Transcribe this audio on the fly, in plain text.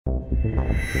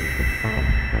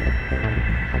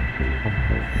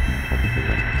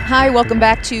Hi, welcome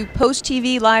back to Post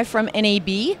TV live from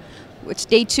NAB. It's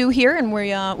day 2 here, and we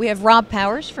have Rob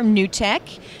Powers from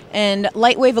NewTek, and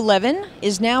Lightwave 11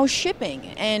 is now shipping,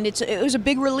 and it was a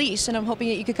big release, and I'm hoping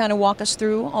that you could kind of walk us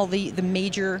through all the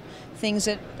major things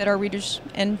that our readers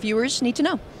and viewers need to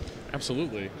know.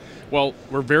 Absolutely. Well,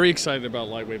 we're very excited about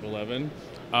Lightwave 11.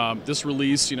 This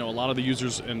release, a lot of the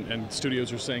users and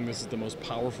studios are saying this is the most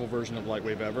powerful version of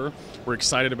Lightwave ever. We're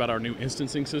excited about our new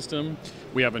instancing system.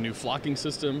 We have a new flocking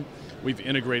system. We've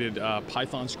integrated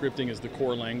Python scripting as the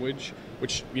core language,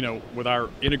 which, with our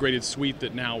integrated suite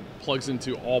that now plugs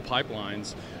into all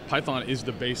pipelines, Python is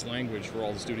the base language for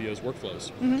all the studio's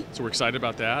workflows. Mm-hmm. So we're excited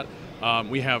about that.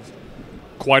 We have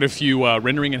quite a few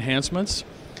rendering enhancements.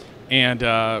 And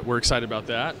we're excited about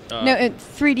that. Now,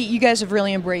 3D, you guys have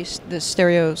really embraced the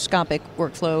stereoscopic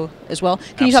workflow as well.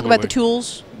 Can you talk about the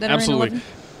tools that are in 11?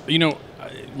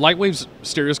 Lightwave's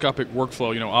stereoscopic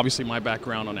workflow, obviously my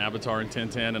background on Avatar and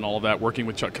 1010 and all of that, working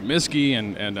with Chuck Comiskey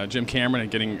and Jim Cameron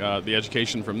and getting the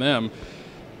education from them,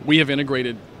 we have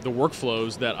integrated the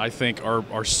workflows that I think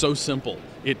are so simple.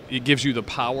 It gives you the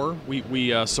power.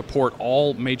 We support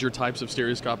all major types of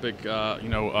stereoscopic,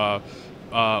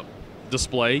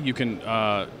 display. You can,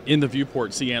 in the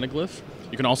viewport, see anaglyph.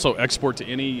 You can also export to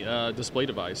any display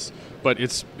device. But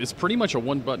it's pretty much a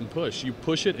one-button push. You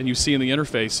push it and you see in the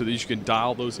interface so that you can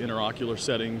dial those interocular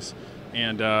settings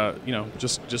and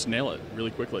just nail it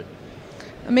really quickly.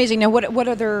 Amazing. Now, what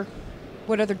other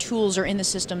tools are in the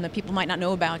system that people might not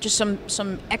know about? Just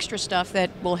some extra stuff that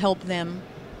will help them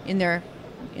in their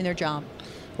job.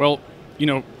 Well,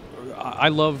 I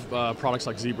love products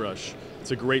like ZBrush. It's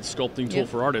a great sculpting tool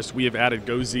for artists. We have added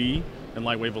GoZ in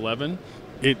Lightwave 11.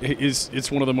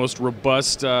 It's one of the most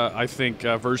robust, I think,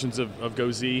 versions of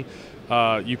GoZ.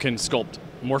 You can sculpt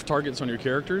morph targets on your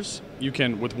characters. You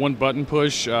can, with one button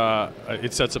push,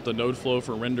 it sets up the node flow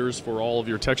for renders for all of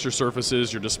your texture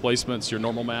surfaces, your displacements, your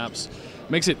normal maps.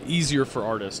 Makes it easier for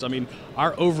artists. I mean,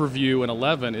 our overview in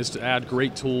 11 is to add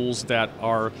great tools that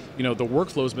are, the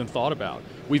workflow's been thought about.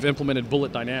 We've implemented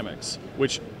bullet dynamics,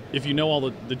 which, if you know all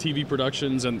the TV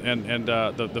productions and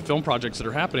the film projects that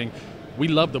are happening, we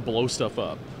love to blow stuff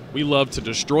up. We love to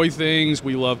destroy things.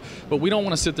 But we don't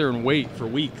want to sit there and wait for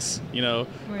weeks, right,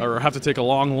 or have to take a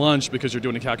long lunch because you're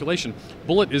doing a calculation.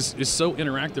 Bullet is so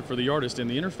interactive for the artist in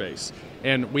the interface,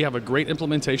 and we have a great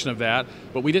implementation of that.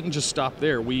 But we didn't just stop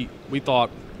there. We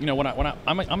thought,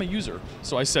 I'm a user,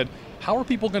 so I said, how are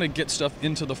people going to get stuff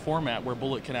into the format where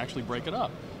Bullet can actually break it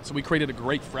up? So we created a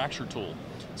great fracture tool.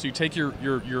 So you take your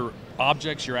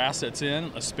objects, your assets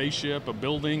in, a spaceship, a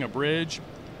building, a bridge.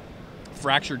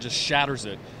 Fracture just shatters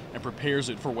it and prepares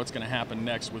it for what's going to happen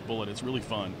next with Bullet. It's really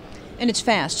fun. And it's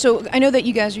fast. So I know that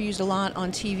you guys are used a lot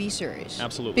on TV series.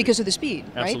 Absolutely. Because of the speed,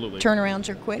 right? Absolutely. Turnarounds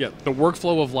are quick. Yeah, the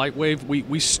workflow of Lightwave,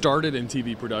 we started in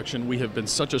TV production. We have been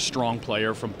such a strong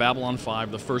player from Babylon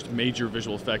 5, the first major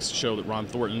visual effects show that Ron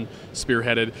Thornton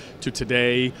spearheaded, to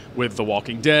today with The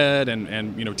Walking Dead,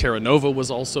 and Terra Nova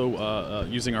was also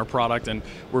using our product, and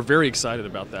we're very excited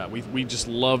about that. We just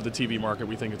love the TV market.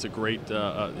 We think it's a great,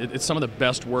 it's some of the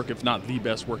best work, if not the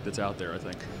best work that's out there, I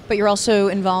think. But you're also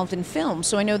involved in film,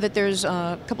 so I know that there's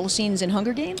a couple of scenes in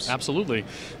Hunger Games. Absolutely.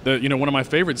 One of my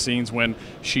favorite scenes when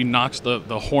she knocks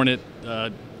the hornet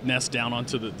nest down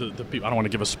onto the people. I don't want to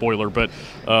give a spoiler, but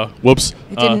whoops.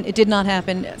 It did not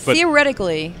happen.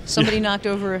 Theoretically, somebody knocked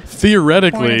over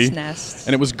theoretically, hornet's nest.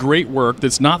 And it was great work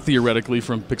that's not theoretically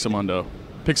from Pixamundo.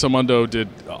 Pixamundo did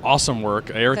awesome work.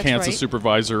 Eric Hans, the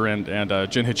supervisor, and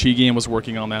Jen Hichigian was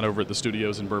working on that over at the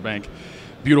studios in Burbank.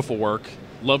 Beautiful work.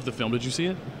 Loved the film. Did you see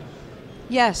it?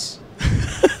 Yes.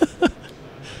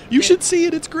 You should see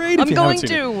it. It's great. I'm going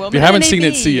to. If you haven't seen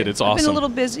it, see it. It's awesome. I've been a little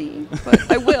busy, but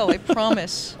I will. I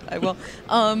promise. I will.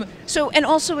 And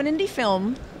also an indie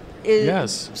film.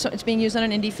 So it's being used on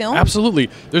an indie film? Absolutely.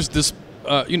 There's this.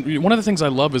 One of the things I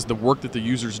love is the work that the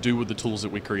users do with the tools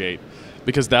that we create,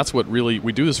 because that's what really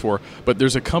we do this for. But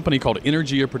there's a company called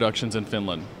Energia Productions in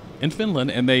Finland,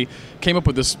 and they came up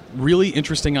with this really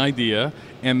interesting idea,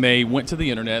 and they went to the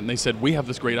internet and they said, we have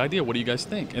this great idea, what do you guys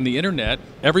think? And the internet,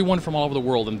 everyone from all over the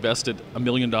world invested $1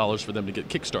 million for them to get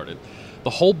kickstarted.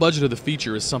 The whole budget of the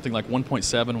feature is something like 1.7,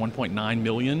 1.9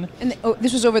 million. And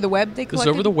this was over the web they collected? This is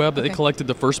over the web that they collected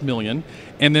the first $1 million,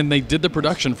 and then they did the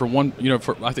production for I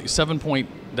think 7.9,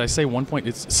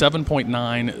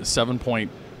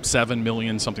 7.7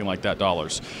 million, something like that,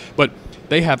 dollars. But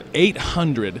they have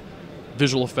 800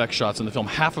 visual effects shots in the film.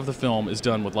 Half of the film is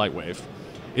done with Lightwave.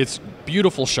 It's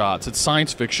beautiful shots. It's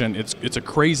science fiction. It's a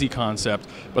crazy concept,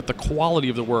 but the quality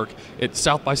of the work. At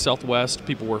South by Southwest,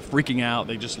 people were freaking out.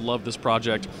 They just loved this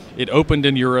project. It opened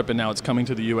in Europe, and now it's coming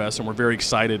to the U.S., and we're very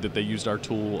excited that they used our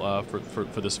tool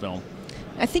for this film.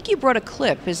 I think you brought a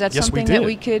clip. Is that something that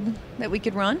we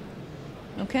could run?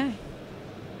 Okay.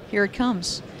 Here it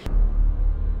comes.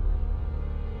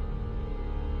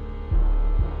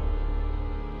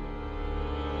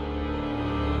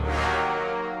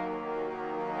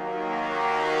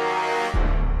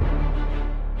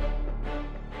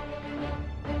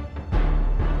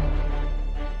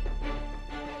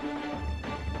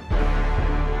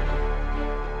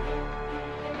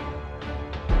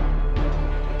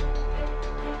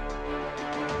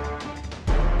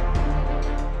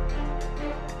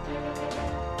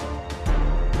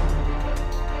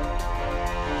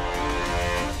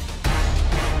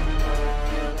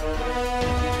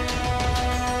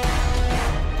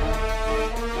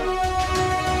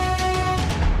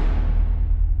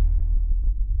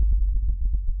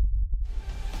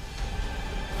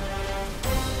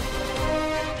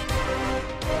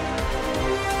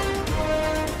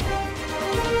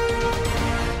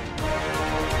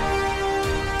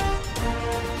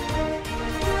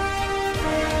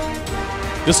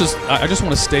 I just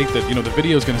want to state that, the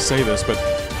video is going to say this, but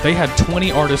they had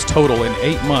 20 artists total in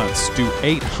 8 months do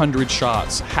 800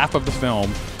 shots, half of the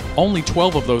film. Only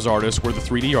 12 of those artists were the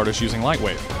 3D artists using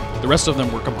Lightwave. The rest of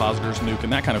them were compositors, Nuke,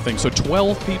 and that kind of thing. So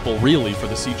 12 people really for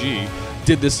the CG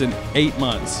did this in 8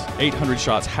 months, 800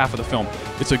 shots, half of the film.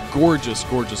 It's a gorgeous,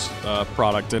 gorgeous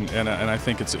product, and I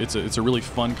think it's a really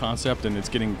fun concept, and it's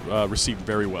getting received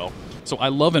very well. So I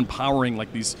love empowering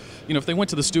like these. If they went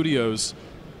to the studios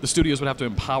would have to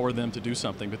empower them to do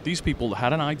something. But these people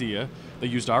had an idea. They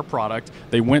used our product.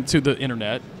 They went to the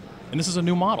internet. And this is a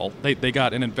new model. They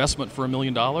got an investment for $1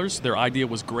 million. Their idea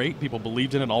was great. People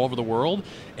believed in it all over the world.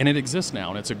 And it exists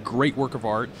now. And it's a great work of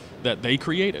art that they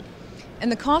created.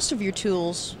 And the cost of your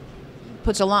tools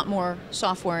puts a lot more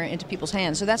software into people's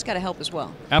hands. So that's got to help as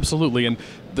well. Absolutely. And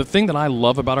the thing that I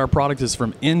love about our product is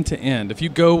from end to end. If you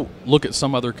go look at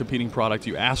some other competing product,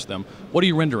 you ask them, what do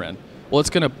you render in? Well, it's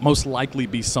going to most likely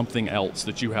be something else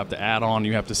that you have to add on.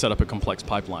 You have to set up a complex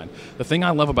pipeline. The thing I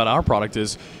love about our product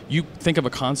is you think of a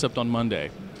concept on Monday,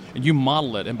 and you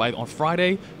model it, and on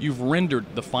Friday, you've rendered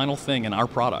the final thing in our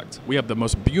product. We have the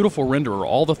most beautiful renderer.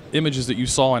 All the images that you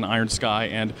saw in Iron Sky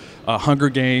and Hunger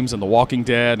Games and The Walking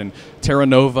Dead and Terra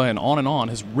Nova and on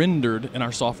is rendered in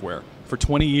our software. For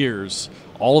 20 years,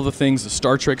 all of the things, the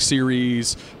Star Trek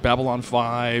series, Babylon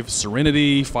 5,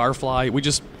 Serenity, Firefly,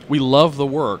 we love the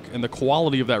work, and the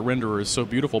quality of that renderer is so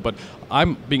beautiful. But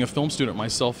I'm, being a film student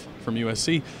myself from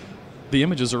USC, the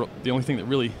images are the only thing that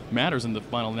really matters in the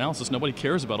final analysis. Nobody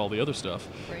cares about all the other stuff.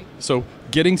 Right. So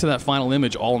getting to that final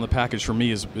image all in the package for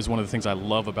me is one of the things I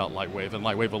love about Lightwave, and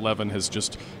Lightwave 11 has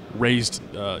just raised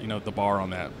the bar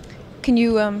on that. Can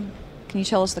you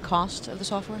tell us the cost of the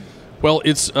software? Well,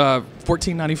 it's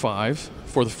 $14.95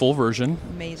 for the full version.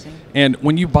 Amazing. And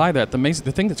when you buy that, the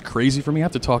thing that's crazy for me, I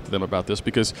have to talk to them about this,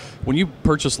 because when you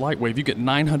purchase Lightwave, you get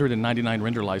 999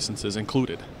 render licenses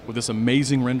included with this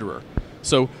amazing renderer.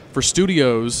 So for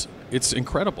studios, it's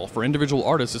incredible. For individual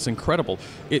artists, it's incredible.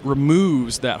 It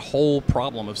removes that whole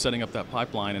problem of setting up that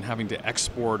pipeline and having to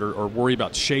export or worry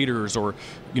about shaders or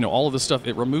all of this stuff.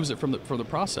 It removes it from the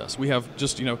process. We have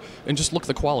just and just look at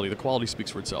the quality. The quality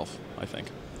speaks for itself, I think.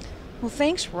 Well,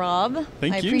 thanks, Rob.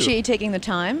 Thank you. I appreciate you taking the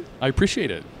time. I appreciate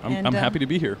it. I'm happy to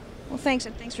be here. Well, thanks,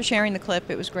 and thanks for sharing the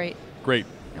clip. It was great. Great.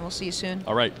 And we'll see you soon.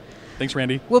 All right. Thanks,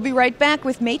 Randy. We'll be right back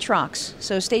with Matrox,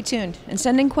 so stay tuned and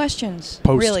send in questions.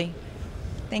 Post. Really.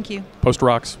 Thank you. Post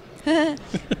rocks.